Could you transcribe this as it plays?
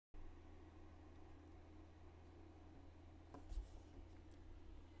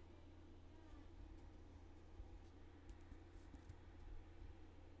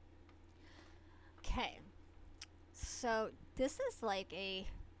So this is like a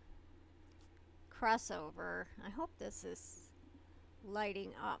crossover. I hope this is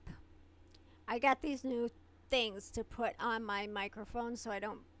lighting up. I got these new things to put on my microphone so I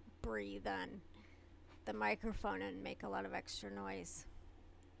don't breathe on the microphone and make a lot of extra noise.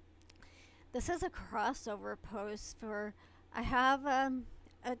 This is a crossover post for, I have a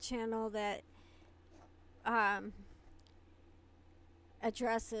channel that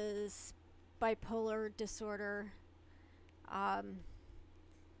addresses bipolar disorder,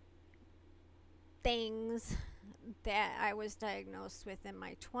 things that I was diagnosed with in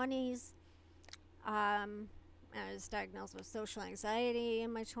my 20s. I was diagnosed with social anxiety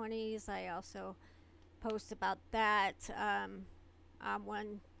in my 20s. I also post about that on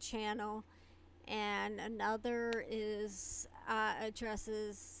one channel, and another is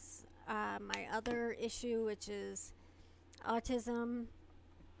addresses my other issue, which is autism,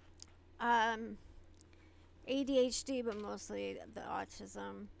 ADHD, but mostly the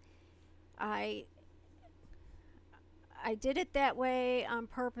autism. I did it that way on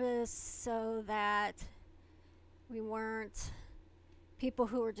purpose so that we weren't people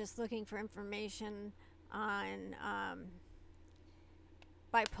who were just looking for information on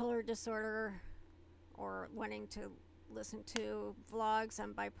bipolar disorder or wanting to listen to vlogs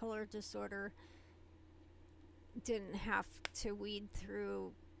on bipolar disorder didn't have to weed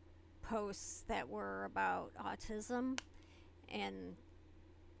through posts that were about autism and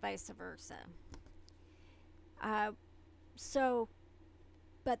vice versa.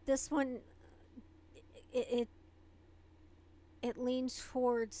 But this one, it leans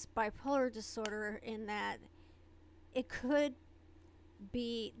towards bipolar disorder in that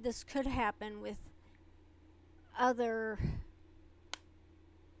this could happen with other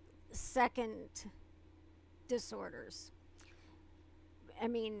second disorders. I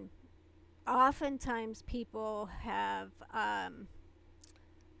mean, oftentimes people have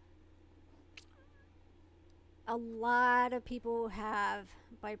a lot of people have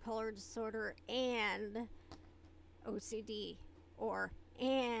bipolar disorder and OCD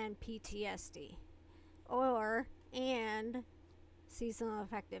and PTSD and seasonal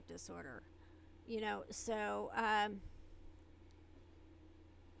affective disorder, so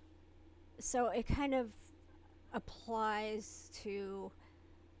it kind of applies to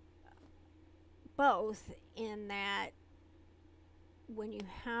both, in that when you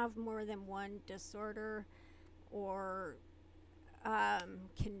have more than one disorder or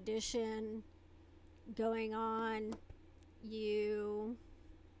condition going on, you,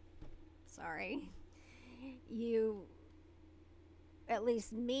 at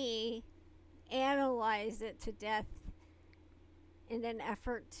least me, analyze it to death in an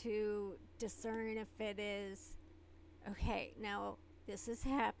effort to discern if it is, okay, now this is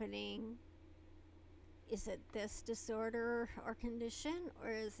happening. Is it this disorder or condition, or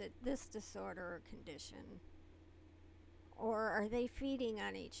is it this disorder or condition? Or are they feeding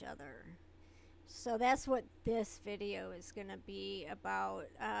on each other? So that's what this video is going to be about,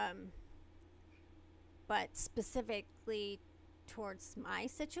 but specifically towards my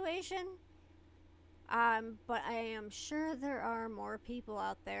situation. But I am sure there are more people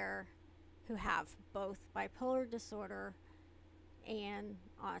out there who have both bipolar disorder and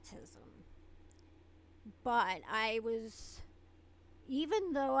autism. But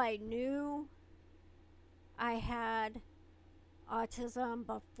even though I knew I had autism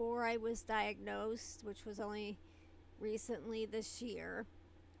before I was diagnosed, which was only recently this year,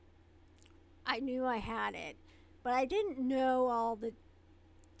 I knew I had it, but I didn't know all the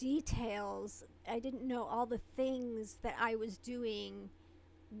details. I didn't know all the things that I was doing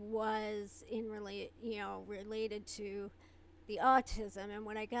was related to the autism. And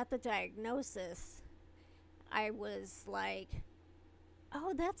when I got the diagnosis, I was like,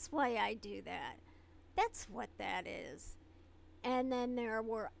 oh, that's why I do that. That's what that is. And then there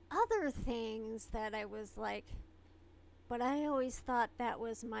were other things that I was like, but I always thought that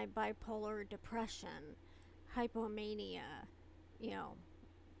was my bipolar depression, hypomania,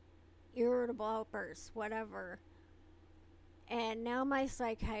 irritable outbursts, whatever. And now my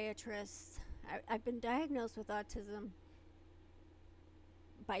psychiatrist, I've been diagnosed with autism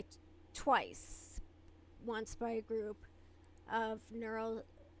by twice. Once by a group of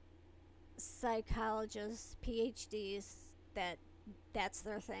neuropsychologists, PhDs, that's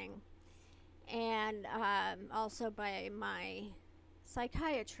their thing, and also by my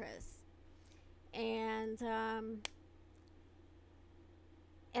psychiatrist, and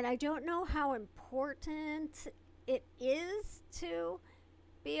I don't know how important it is to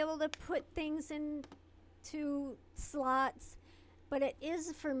be able to put things into slots, but it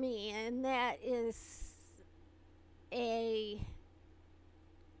is for me, and that is a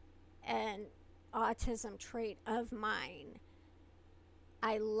an autism trait of mine.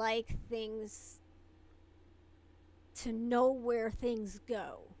 I like things to know where things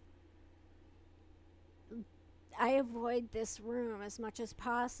go. I avoid this room as much as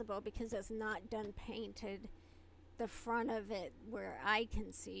possible because it's not done painted. The front of it where I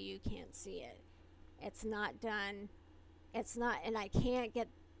can see, you can't see it. It's not done. It's not, and I can't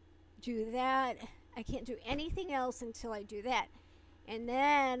do that. I can't do anything else until I do that. And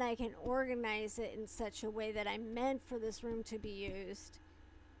then I can organize it in such a way that I meant for this room to be used.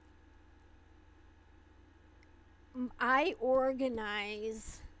 I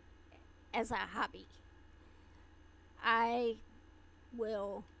organize as a hobby. I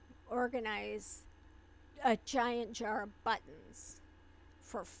will organize a giant jar of buttons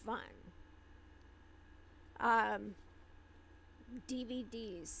for fun.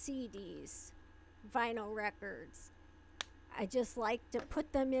 DVDs, CDs, vinyl records. I just like to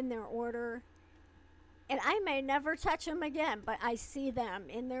put them in their order. And I may never touch them again, but I see them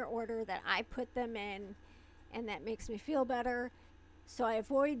in their order that I put them in, and that makes me feel better. So I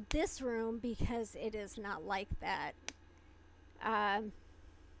avoid this room because it is not like that.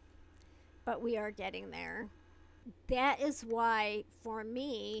 But we are getting there. That is why, for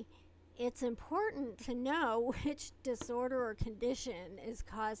me, it's important to know which disorder or condition is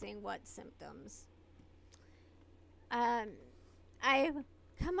causing what symptoms. I've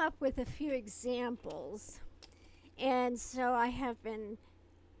come up with a few examples, and so I have been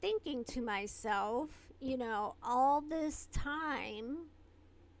thinking to myself, all this time,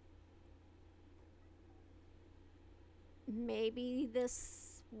 maybe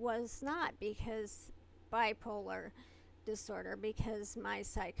this was not because bipolar disorder, because my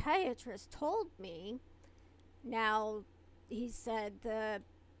psychiatrist told me. Now, he said the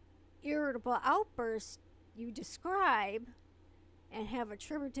irritable outbursts you describe and have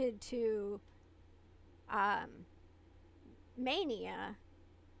attributed to mania,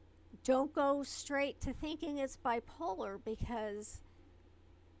 don't go straight to thinking it's bipolar, because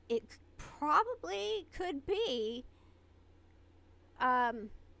it probably could be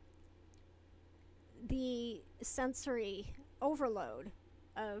the sensory overload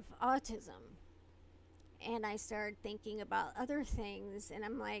of autism. And I started thinking about other things, and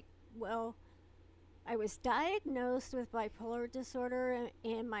I'm like, well, I was diagnosed with bipolar disorder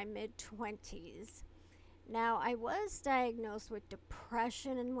in my mid-20s. Now, I was diagnosed with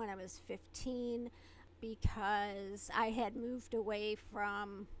depression when I was 15 because I had moved away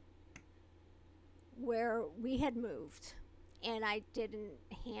from where we had moved, and I didn't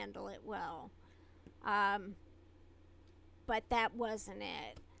handle it well. But that wasn't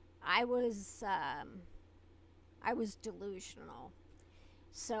it. I was delusional.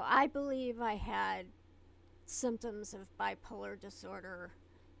 So I believe I had symptoms of bipolar disorder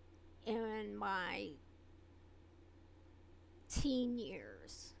in my teen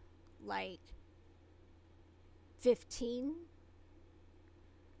years, like 14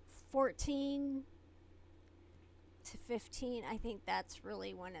 to 15. I think that's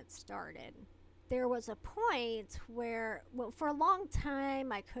really when it started. There was a point where, well, for a long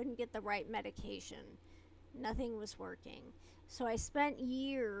time, I couldn't get the right medication. Nothing was working. So I spent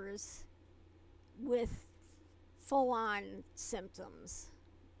years with full-on symptoms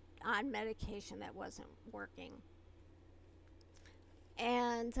on medication that wasn't working.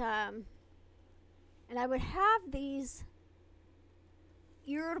 And I would have these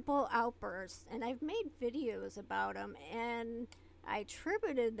irritable outbursts, and I've made videos about them, and I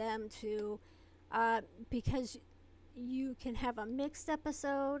attributed them to because you can have a mixed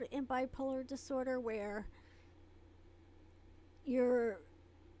episode in bipolar disorder where you're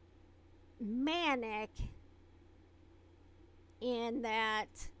manic in that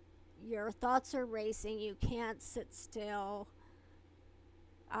your thoughts are racing, you can't sit still.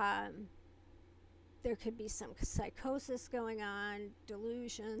 There could be some psychosis going on,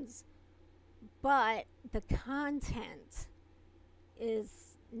 delusions, but the content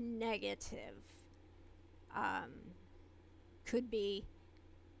is negative. Could be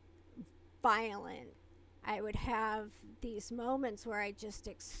violent. I would have these moments where I just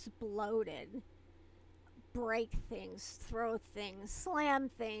exploded, break things, throw things, slam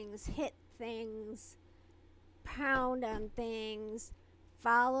things, hit things, pound on things,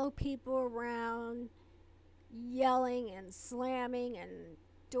 follow people around, yelling and slamming and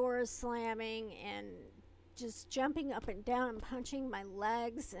doors slamming and just jumping up and down and punching my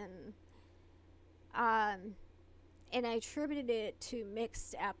legs, and I attributed it to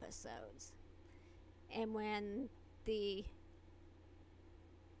mixed episodes. And when the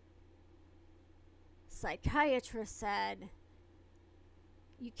psychiatrist said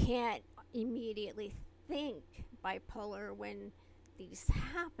you can't immediately think bipolar when these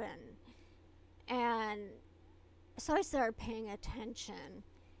happen. And so I started paying attention.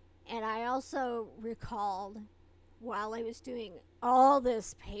 And I also recalled while I was doing all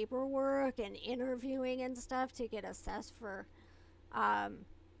this paperwork and interviewing and stuff to get assessed for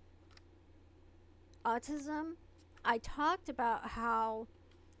autism, I talked about how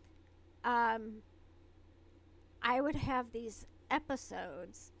I would have these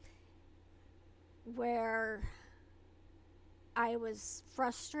episodes where I was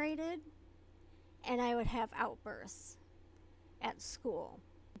frustrated and I would have outbursts at school.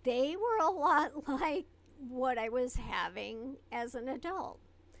 They were a lot like what I was having as an adult.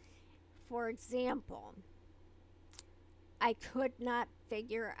 For example, I could not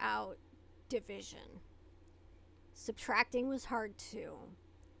figure out division. Subtracting was hard too.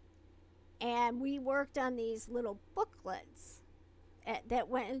 And we worked on these little booklets that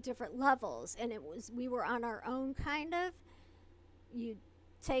went in different levels, and we were on our own kind of. You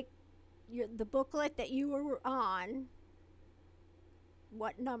take the booklet that you were on,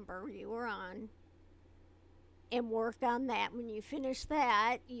 what number you were on, and work on that. When you finish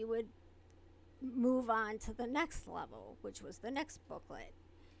that, you would move on to the next level, which was the next booklet.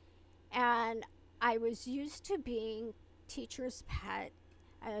 And I was used to being teacher's pet.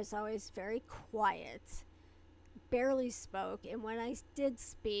 I was always very quiet, barely spoke, and when I did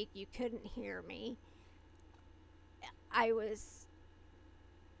speak, you couldn't hear me. I was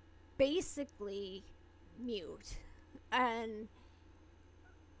basically mute. And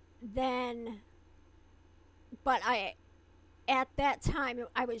then, but at that time,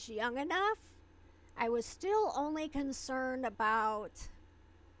 I was young enough. I was still only concerned about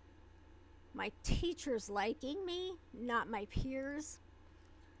my teachers liking me, not my peers.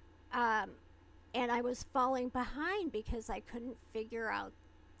 And I was falling behind because I couldn't figure out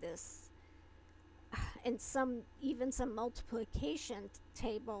this, and even some multiplication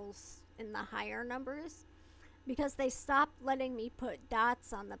tables in the higher numbers, because they stopped letting me put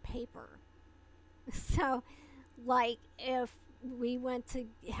dots on the paper. So, like, if we went to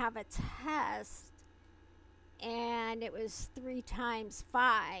have a test and it was 3 times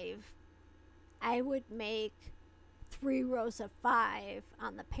 5, I would make 3 rows of 5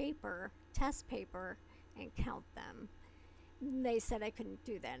 on the paper, test paper, and count them. They said I couldn't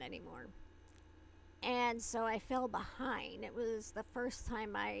do that anymore. And so I fell behind. It was the first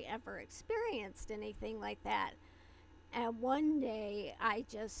time I ever experienced anything like that. And one day I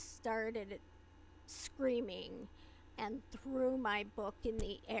just started screaming and threw my book in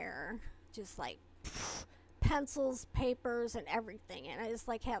the air, just like pencils, papers, and everything. And I just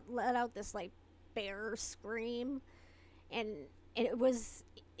like let out this like bear scream. And it was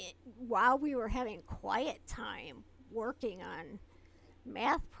while we were having quiet time working on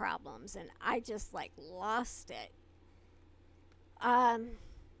math problems, and I just like lost it.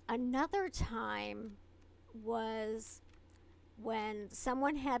 Another time was when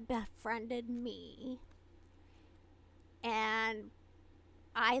someone had befriended me, and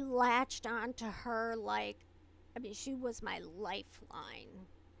I latched onto her like, I mean, she was my lifeline.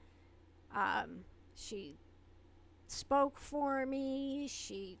 She spoke for me.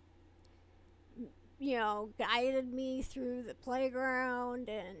 She, guided me through the playground,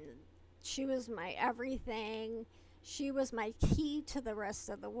 and she was my everything. She was my key to the rest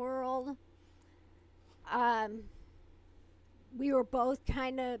of the world. We were both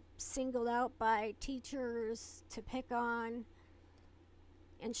kind of singled out by teachers to pick on,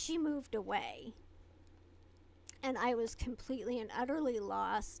 and she moved away. And I was completely and utterly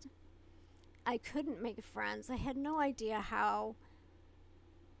lost. I couldn't make friends. I had no idea how.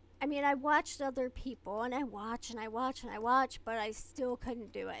 I mean, I watched other people, and I watched, but I still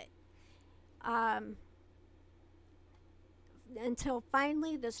couldn't do it. Until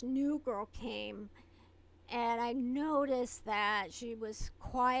finally this new girl came, and I noticed that she was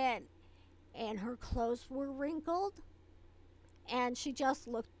quiet, and her clothes were wrinkled, and she just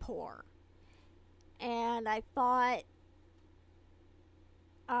looked poor. And I thought,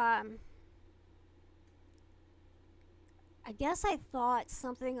 I guess I thought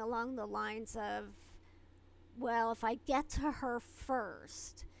something along the lines of, well, if I get to her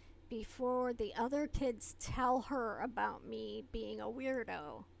first before the other kids tell her about me being a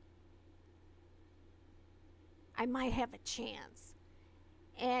weirdo, I might have a chance.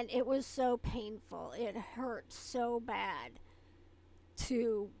 And it was so painful. It hurt so bad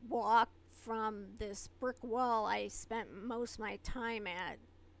to walk from this brick wall I spent most of my time at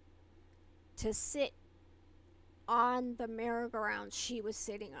to sit on the merry-go-round she was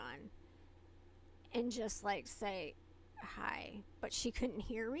sitting on. and just like say hi, but she couldn't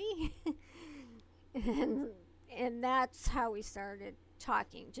hear me. and and that's how we started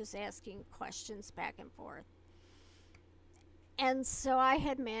talking, just asking questions back and forth. And so I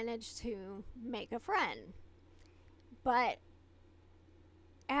had managed to make a friend. But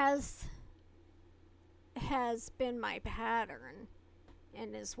as has been my pattern,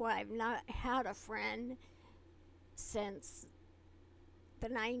 and is why I've not had a friend since the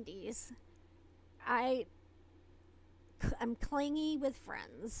 90s, I'm clingy with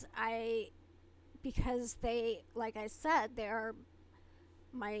friends. Because they, like I said, they are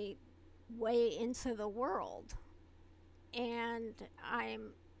my way into the world, and I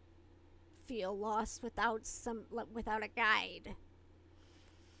feel lost without a guide.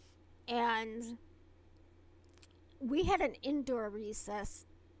 And we had an indoor recess,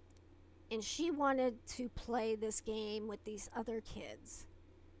 and she wanted to play this game with these other kids,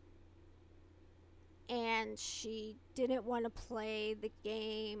 and she didn't want to play the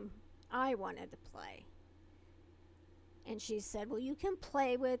game I wanted to play. And she said, well, you can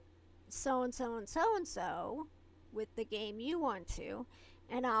play with so and so and so and so with the game you want to,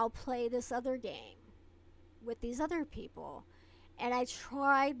 and I'll play this other game with these other people. And I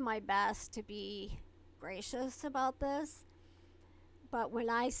tried my best to be gracious about this, but when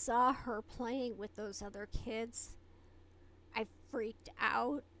I saw her playing with those other kids, I freaked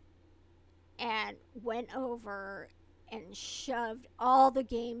out and went over and shoved all the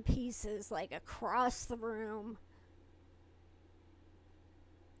game pieces like across the room,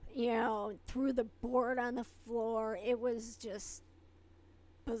 threw the board on the floor. It was just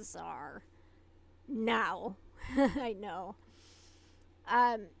bizarre. Now, I know.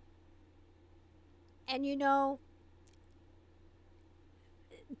 And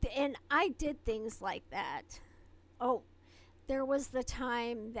and I did things like that. Oh, there was the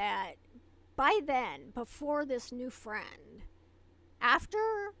time that by then, before this new friend,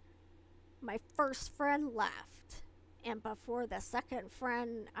 after my first friend left, and before the second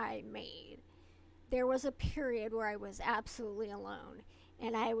friend I made, there was a period where I was absolutely alone,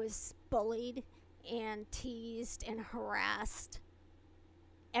 and I was bullied and teased and harassed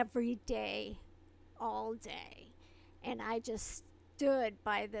every day, all day. And I just stood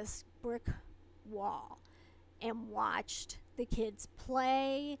by this brick wall and watched the kids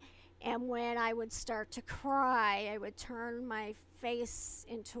play. And when I would start to cry, I would turn my face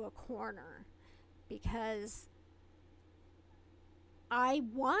into a corner because I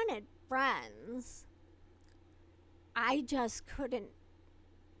wanted friends. I just couldn't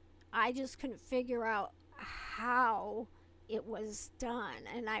figure out how it was done.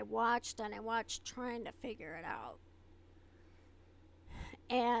 And I watched trying to figure it out.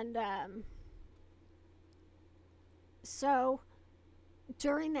 And so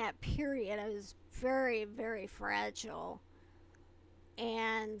during that period, I was very, very fragile.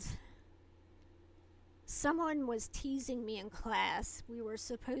 And someone was teasing me in class. We were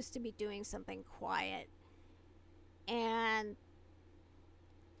supposed to be doing something quiet. And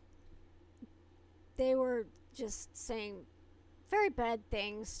they were just saying very bad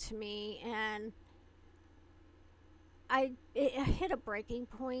things to me. And it hit a breaking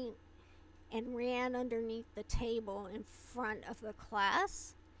point and ran underneath the table in front of the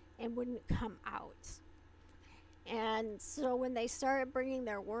class and wouldn't come out. And so when they started bringing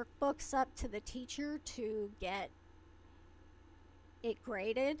their workbooks up to the teacher to get it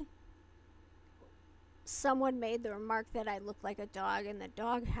graded, someone made the remark that I looked like a dog in the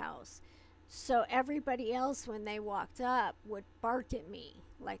doghouse. So everybody else, when they walked up, would bark at me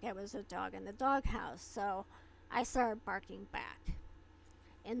like I was a dog in the doghouse. So I started barking back.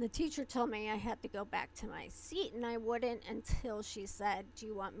 And the teacher told me I had to go back to my seat, and I wouldn't until she said, do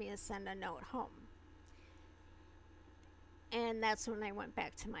you want me to send a note home? And that's when I went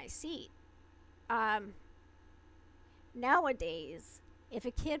back to my seat. Nowadays, if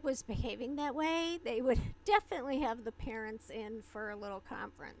a kid was behaving that way, they would definitely have the parents in for a little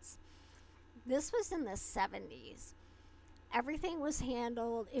conference. This was in the 70s. Everything was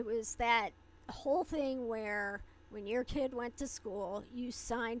handled. It was that whole thing where when your kid went to school, you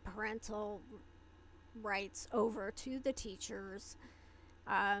signed parental rights over to the teachers,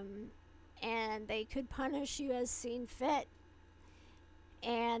 and they could punish you as seen fit.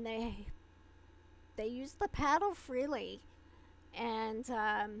 And they used the paddle freely, and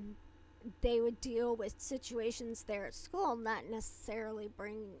they would deal with situations there at school, not necessarily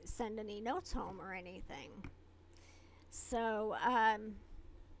send any notes home or anything. So,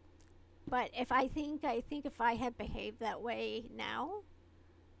 but I think if I had behaved that way now,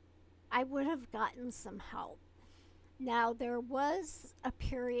 I would have gotten some help. Now, there was a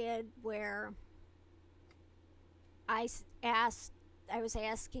period where asked, I was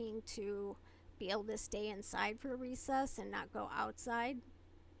asking to be able to stay inside for recess and not go outside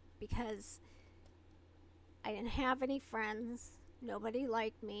because I didn't have any friends, nobody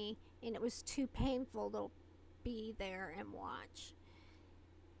liked me, and it was too painful to be there and watch.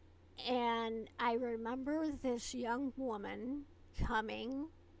 And I remember this young woman coming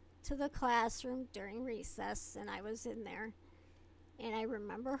to the classroom during recess, and I was in there. And I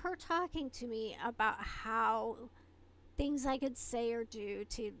remember her talking to me about how things I could say or do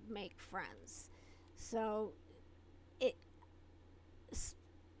to make friends. So it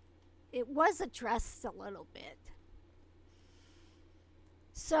it was addressed a little bit.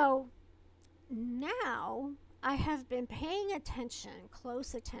 So now I have been paying attention,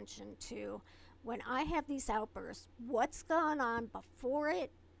 close attention to when I have these outbursts, what's going on before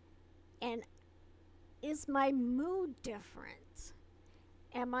it, and is my mood different?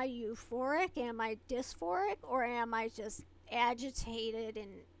 Am I euphoric? Am I dysphoric? Or am I just agitated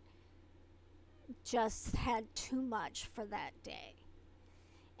and just had too much for that day?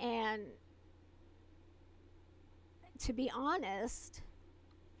 And to be honest,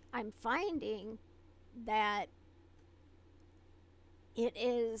 I'm finding that it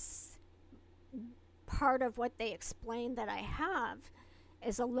is part of what they explain that I have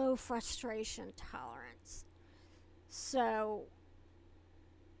is a low frustration tolerance. So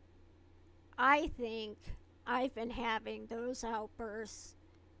I think I've been having those outbursts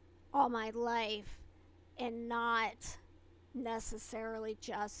all my life and not necessarily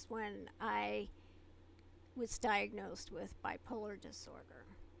just when I was diagnosed with bipolar disorder.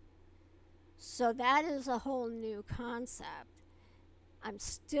 So that is a whole new concept. I'm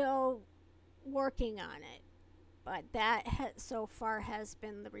still working on it, but that so far has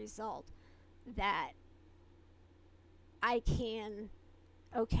been the result that I can,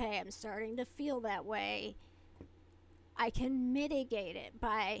 okay, I'm starting to feel that way. I can mitigate it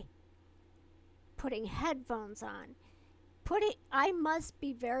by putting headphones on. I must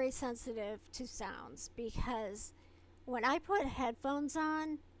be very sensitive to sounds because when I put headphones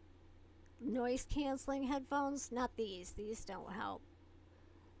on, noise canceling headphones, not these don't help.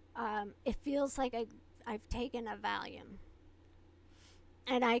 It feels like I've taken a Valium.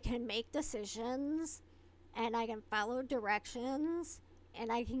 And I can make decisions, and I can follow directions,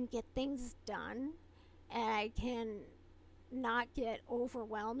 and I can get things done, and I can not get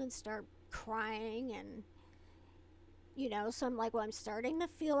overwhelmed and start crying. And so I'm like, well, I'm starting to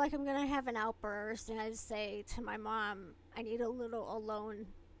feel like I'm gonna have an outburst, and I say to my mom, I need a little alone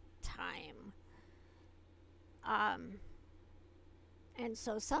time. And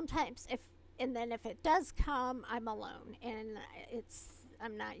so sometimes if it does come, I'm alone, and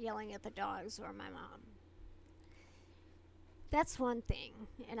I'm not yelling at the dogs or my mom. That's one thing,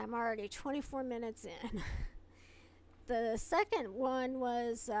 and I'm already 24 minutes in. The second one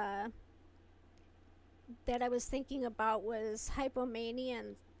was that I was thinking about was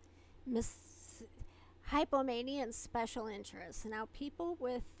hypomania and special interests. Now, people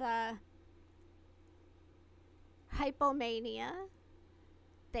with hypomania,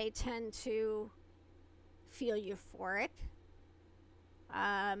 they tend to feel euphoric,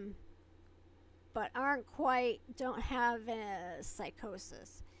 but don't have a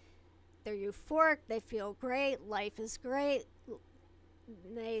psychosis. They're euphoric, they feel great, life is great.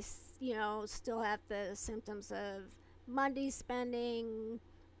 They, still have the symptoms of money spending,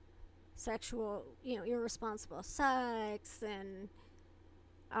 sexual, irresponsible sex, and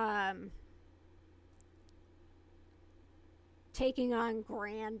taking on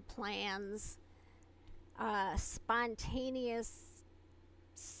grand plans, spontaneous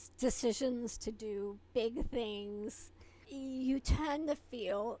decisions to do big things. You tend to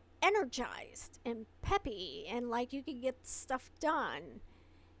feel energized and peppy and like you can get stuff done,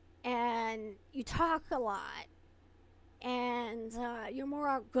 and you talk a lot, and you're more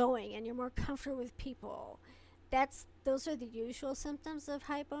outgoing and you're more comfortable with people. Those are the usual symptoms of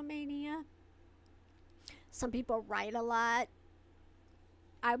hypomania. Some people write a lot.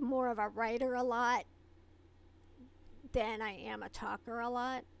 I'm more of a writer a lot than I am a talker a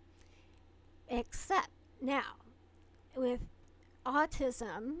lot. Except now, with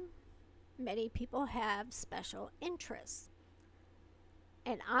autism, many people have special interests.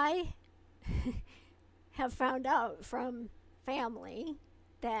 And I have found out from family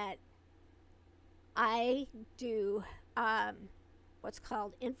that I do what's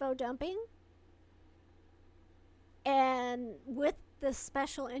called info dumping. And with the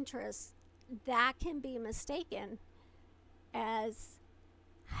special interests, that can be mistaken as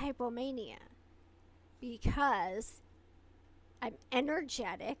hypomania because I'm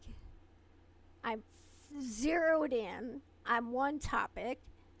energetic, I'm zeroed in on one topic,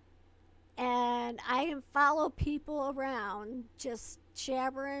 and I can follow people around just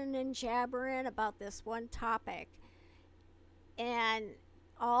jabbering and jabbering about this one topic and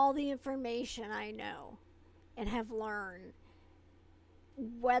all the information I know and have learned,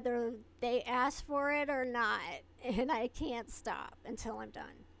 whether they ask for it or not, and I can't stop until I'm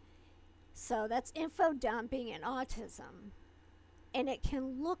done. So that's info dumping in autism, and it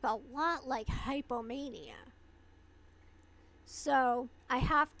can look a lot like hypomania. So I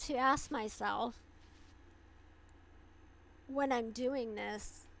have to ask myself when I'm doing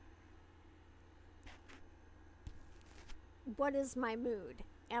this, what is my mood?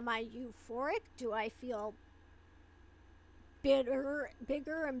 Am I euphoric? Do I feel bigger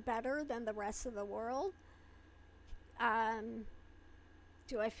and better than the rest of the world?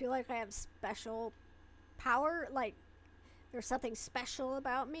 Do I feel like I have special power? Like there's something special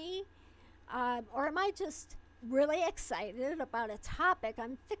about me? Or am I just really excited about a topic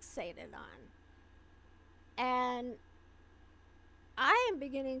I'm fixated on? And I am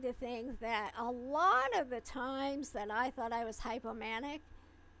beginning to think that a lot of the times that I thought I was hypomanic,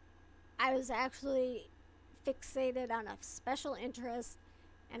 I was actually fixated on a special interest,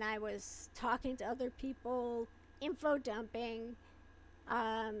 and I was talking to other people, info dumping,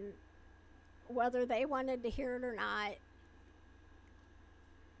 whether they wanted to hear it or not.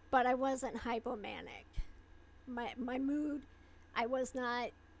 But I wasn't hypomanic. My mood, I was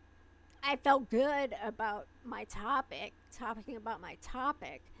not, I felt good about my topic, talking about my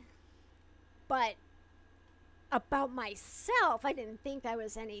topic, but about myself, I didn't think I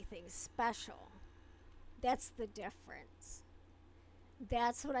was anything special. That's the difference.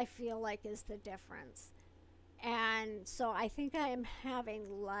 That's what I feel like is the difference. And so I think I am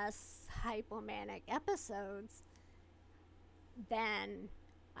having less hypomanic episodes than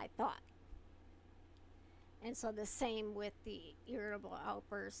I thought. And so the same with the irritable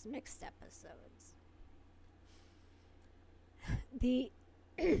outbursts mixed episodes. The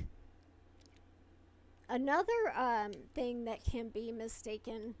another thing that can be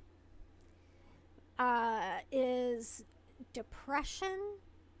mistaken is depression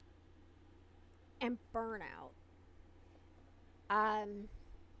and burnout.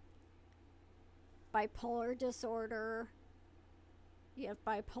 Bipolar disorder, you have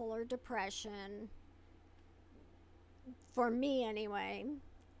bipolar depression. For me, anyway,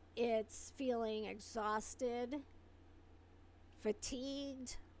 it's feeling exhausted,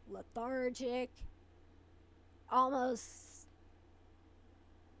 fatigued, lethargic, almost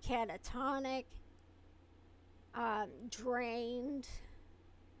catatonic, drained,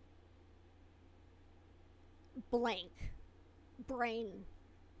 blank, brain,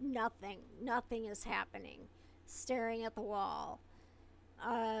 nothing is happening, staring at the wall.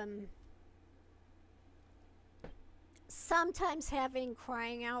 Sometimes having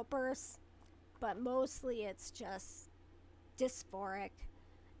crying outbursts, but mostly it's just dysphoric,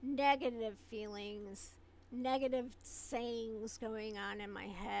 negative feelings, negative sayings going on in my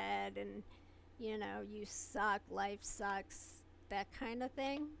head, and you suck, life sucks, that kind of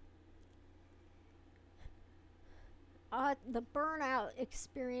thing. The burnout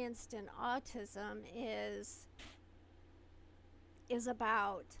experienced in autism is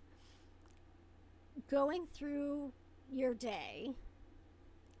about going through your day,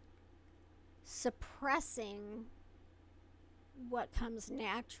 suppressing what comes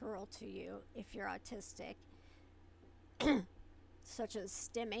natural to you if you're autistic, such as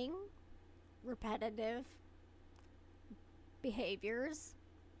stimming, repetitive behaviors,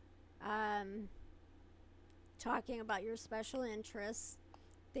 talking about your special interests,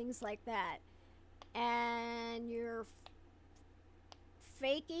 things like that. And you're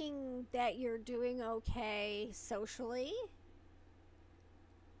faking that you're doing okay socially,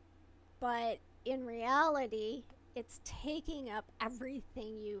 but in reality, it's taking up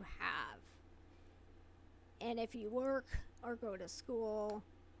everything you have. And if you work or go to school,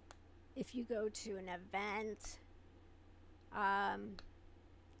 if you go to an event,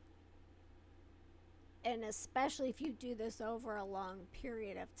 and especially if you do this over a long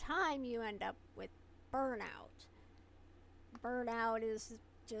period of time, you end up with burnout. Burnout is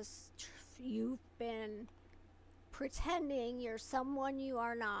just you've been pretending you're someone you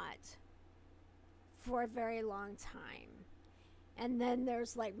are not for a very long time. And then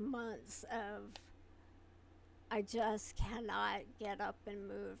there's like months of, I just cannot get up and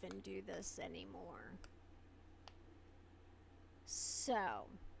move and do this anymore. So,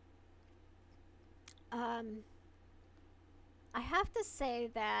 I have to say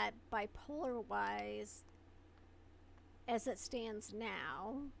that bipolar wise, as it stands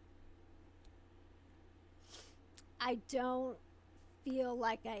now, I don't feel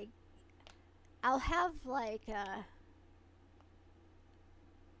like I'll have like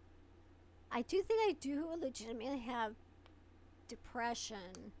I do think I do legitimately have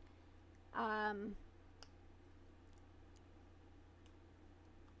depression. Um,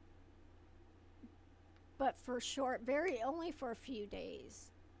 but for short, only for a few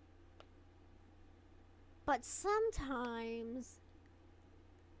days. But sometimes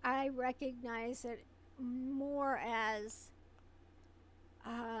I recognize it more as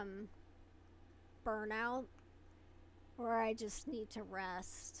burnout, or I just need to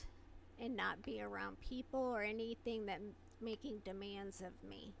rest and not be around people or anything that making demands of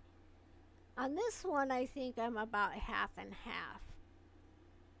me. On this one, I think I'm about half and half.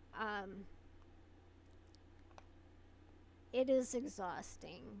 It is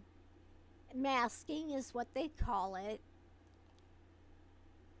exhausting. Masking is what they call it.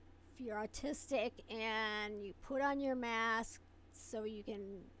 If you're autistic and you put on your mask so you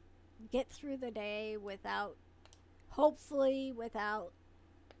can get through the day without, hopefully, without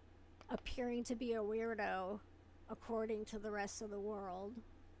appearing to be a weirdo according to the rest of the world.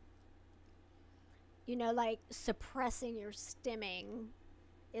 You know, like suppressing your stimming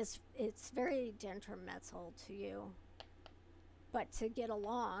it's very detrimental to you. But to get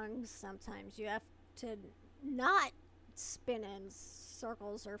along, sometimes you have to not spin in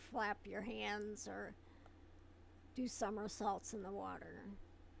circles or flap your hands or do somersaults in the water.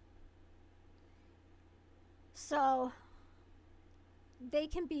 So they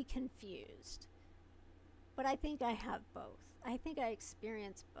can be confused. But I think I have both. I think I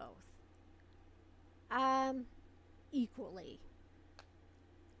experience both. Equally.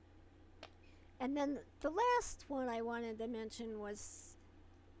 And then the last one I wanted to mention was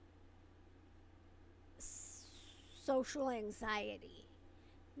social anxiety.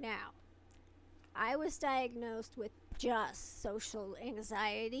 Now, I was diagnosed with just social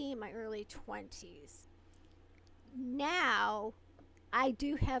anxiety in my early 20s. Now, I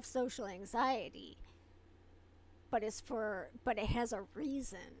do have social anxiety, but it has a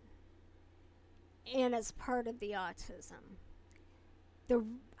reason, and it's part of the autism.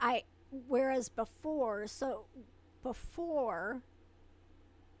 Whereas before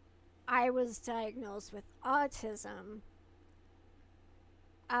I was diagnosed with autism,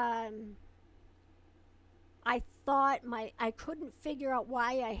 I thought I couldn't figure out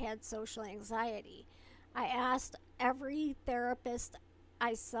why I had social anxiety. I asked every therapist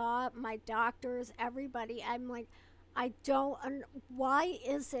I saw, my doctors, everybody. I'm like, why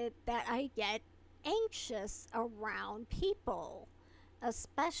is it that I get anxious around people,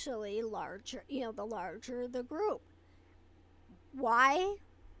 especially larger, the larger the group? Why?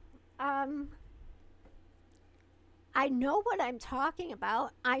 I know what I'm talking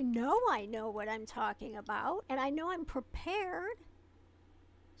about. I know what I'm talking about, and I know I'm prepared.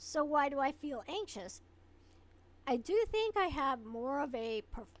 So why do I feel anxious? I do think I have more of a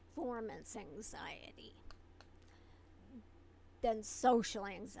performance anxiety than social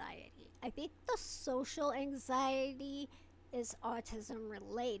anxiety. I think the social anxiety is autism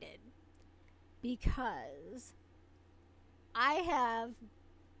related because I have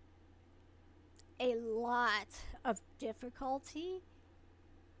a lot of difficulty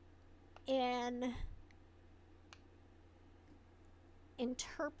in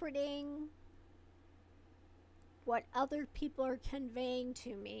interpreting what other people are conveying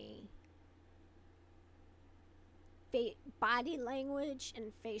to me, body language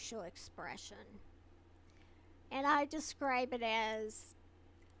and facial expression. And I describe it as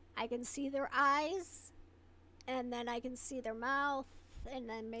I can see their eyes, and then I can see their mouth, and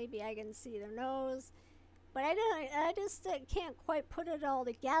then maybe I can see their nose. But I just can't quite put it all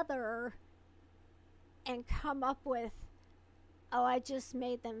together and come up with, oh, I just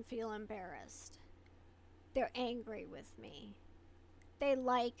made them feel embarrassed. They're angry with me. They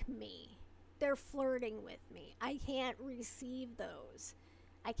like me. They're flirting with me. I can't receive those.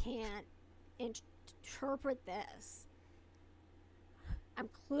 I can't interpret this. I'm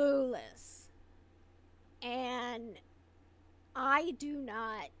clueless. And I do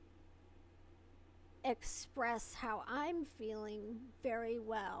not express how I'm feeling very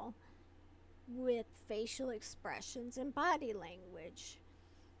well with facial expressions and body language.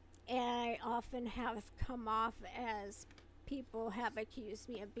 And I often have come off as people have accused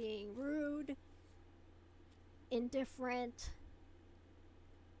me of being rude, indifferent,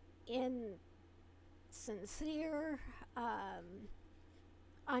 insincere,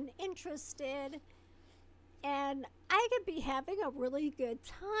 uninterested. And I could be having a really good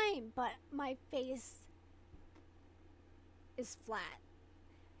time, but my face is flat.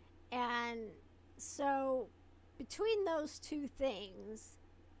 And so between those two things,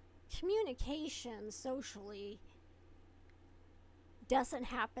 communication socially doesn't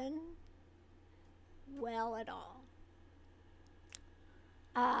happen well at all.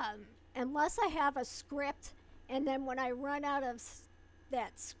 Unless I have a script, and then when I run out of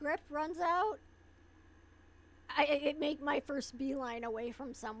that script runs out, I make my first beeline away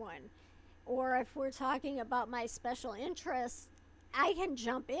from someone. Or if we're talking about my special interests, I can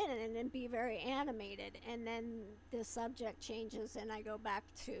jump in and be very animated, and then the subject changes and I go back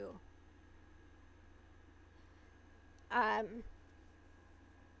to and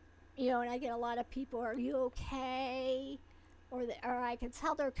I get a lot of people, are you okay? Or I can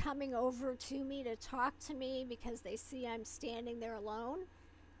tell they're coming over to me to talk to me because they see I'm standing there alone.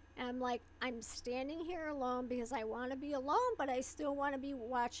 And I'm like, I'm standing here alone because I want to be alone, but I still want to be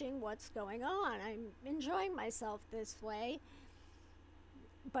watching what's going on. I'm enjoying myself this way.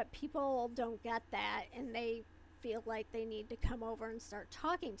 But people don't get that, and they feel like they need to come over and start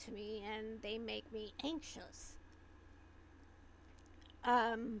talking to me, and they make me anxious.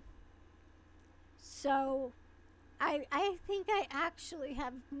 So I think I actually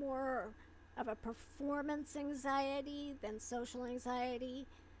have more of a performance anxiety than social anxiety.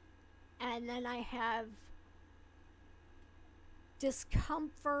 And then I have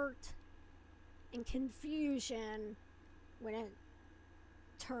discomfort and confusion when it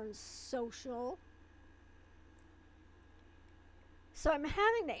turns social. So I'm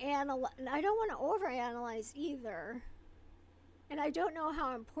having to analyze, and I don't want to overanalyze either. And I don't know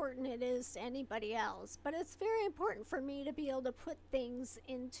how important it is to anybody else, but it's very important for me to be able to put things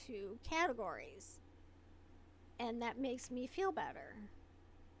into categories. And that makes me feel better.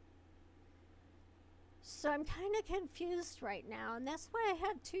 So I'm kind of confused right now, and that's why I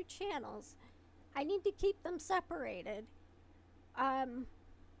had 2 channels. I need to keep them separated. I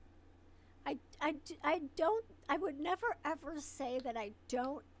would never ever say that I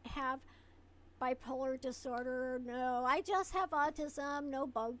don't have bipolar disorder. No, I just have autism. No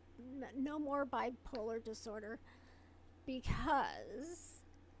more bipolar disorder, because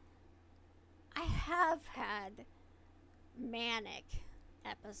I have had manic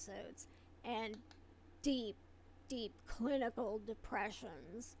episodes and deep clinical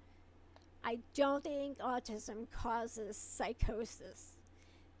depressions. I don't think autism causes psychosis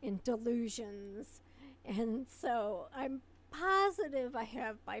and delusions, and so I'm positive I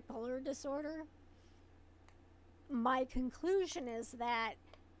have bipolar disorder. My conclusion is that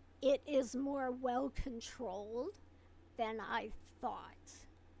it is more well controlled than I thought.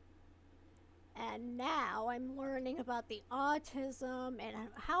 And now I'm learning about the autism and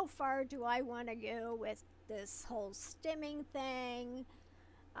how far do I want to go with this whole stimming thing.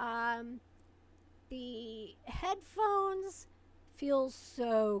 The headphones feel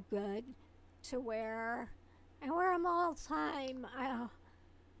so good to wear. I wear them all the time,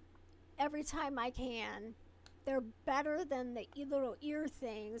 every time I can. They're better than the little ear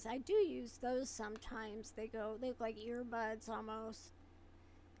things. I do use those sometimes. They look like earbuds almost.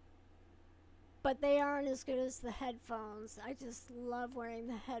 But they aren't as good as the headphones. I just love wearing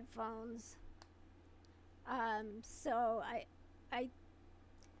the headphones. So I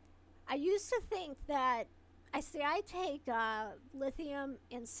used to think that, I take lithium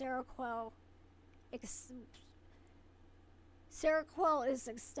and Seroquel. Seroquel is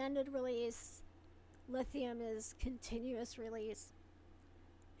extended release. Lithium is continuous release.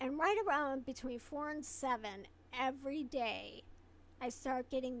 And right around between 4 and 7 every day, I start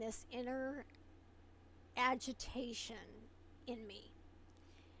getting this inner agitation in me.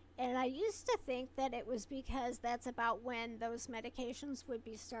 And I used to think that it was because that's about when those medications would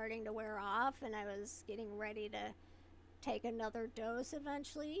be starting to wear off, and I was getting ready to take another dose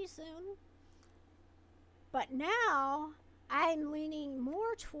eventually soon. But now I'm leaning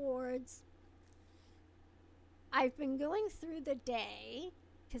more towards, I've been going through the day,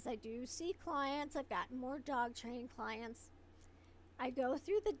 because I do see clients. I've gotten more dog trained clients. I go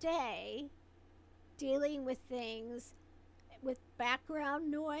through the day dealing with things with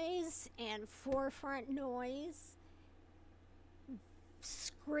background noise and forefront noise,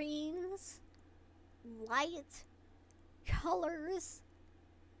 screens, light, colors,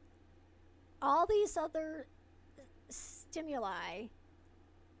 all these other stimuli.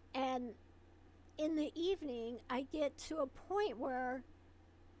 And in the evening, I get to a point where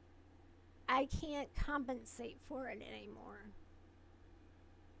I can't compensate for it anymore.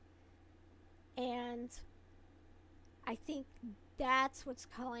 And I think that's what's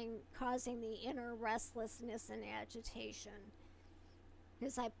causing the inner restlessness and agitation.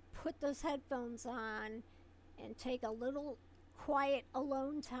 Because I put those headphones on and take a little quiet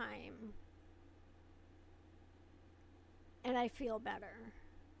alone time. and I feel better.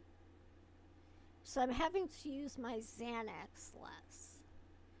 So I'm having to use my Xanax less,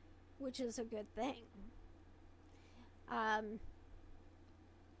 which is a good thing. Um,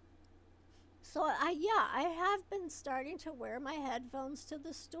 I have been starting to wear my headphones to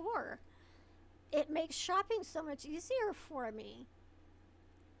the store. It makes shopping so much easier for me.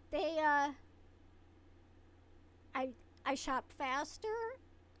 They, I, I shop faster.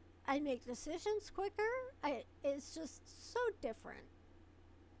 I make decisions quicker. It's just so different.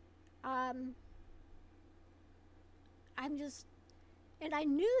 Um, I'm just, and I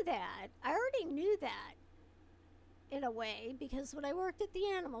knew that. I already knew that in a way because when I worked at the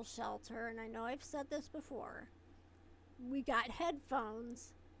animal shelter, and I know I've said this before, we got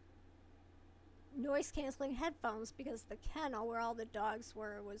headphones, noise canceling headphones, because the kennel where all the dogs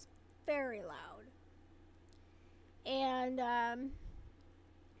were was very loud. And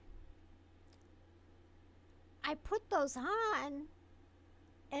I put those on,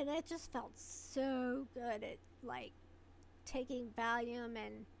 and it just felt so good. It like taking Valium,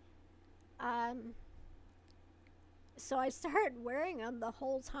 and so I started wearing them the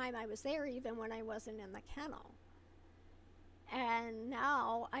whole time I was there, even when I wasn't in the kennel. And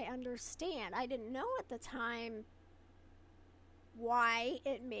now I understand. I didn't know at the time why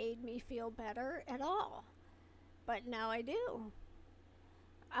it made me feel better at all, but now I do.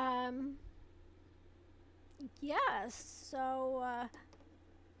 Um, yes, so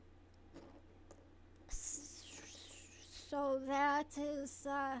that is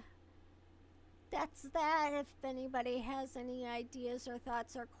that's that. If anybody has any ideas or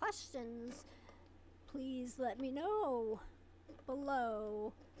thoughts or questions, please let me know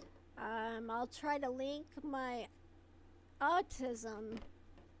below. I'll try to link my autism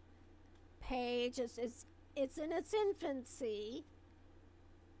page. It's in its infancy,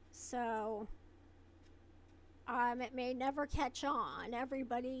 so it may never catch on.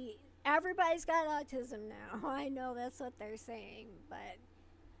 Everybody's got autism now. I know that's what they're saying, but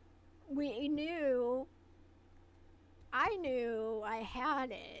I knew I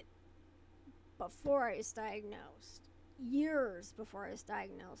had it before I was diagnosed, years before I was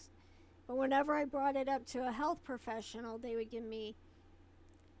diagnosed. But whenever I brought it up to a health professional, they would give me,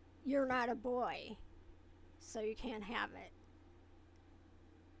 "You're not a boy, so you can't have it.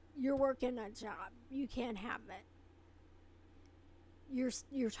 You're working a job, you can't have it.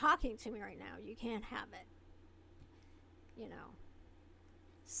 You're talking to me right now, you can't have it." You know.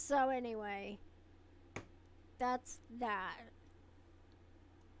 So anyway, that's that.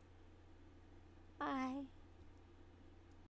 Bye.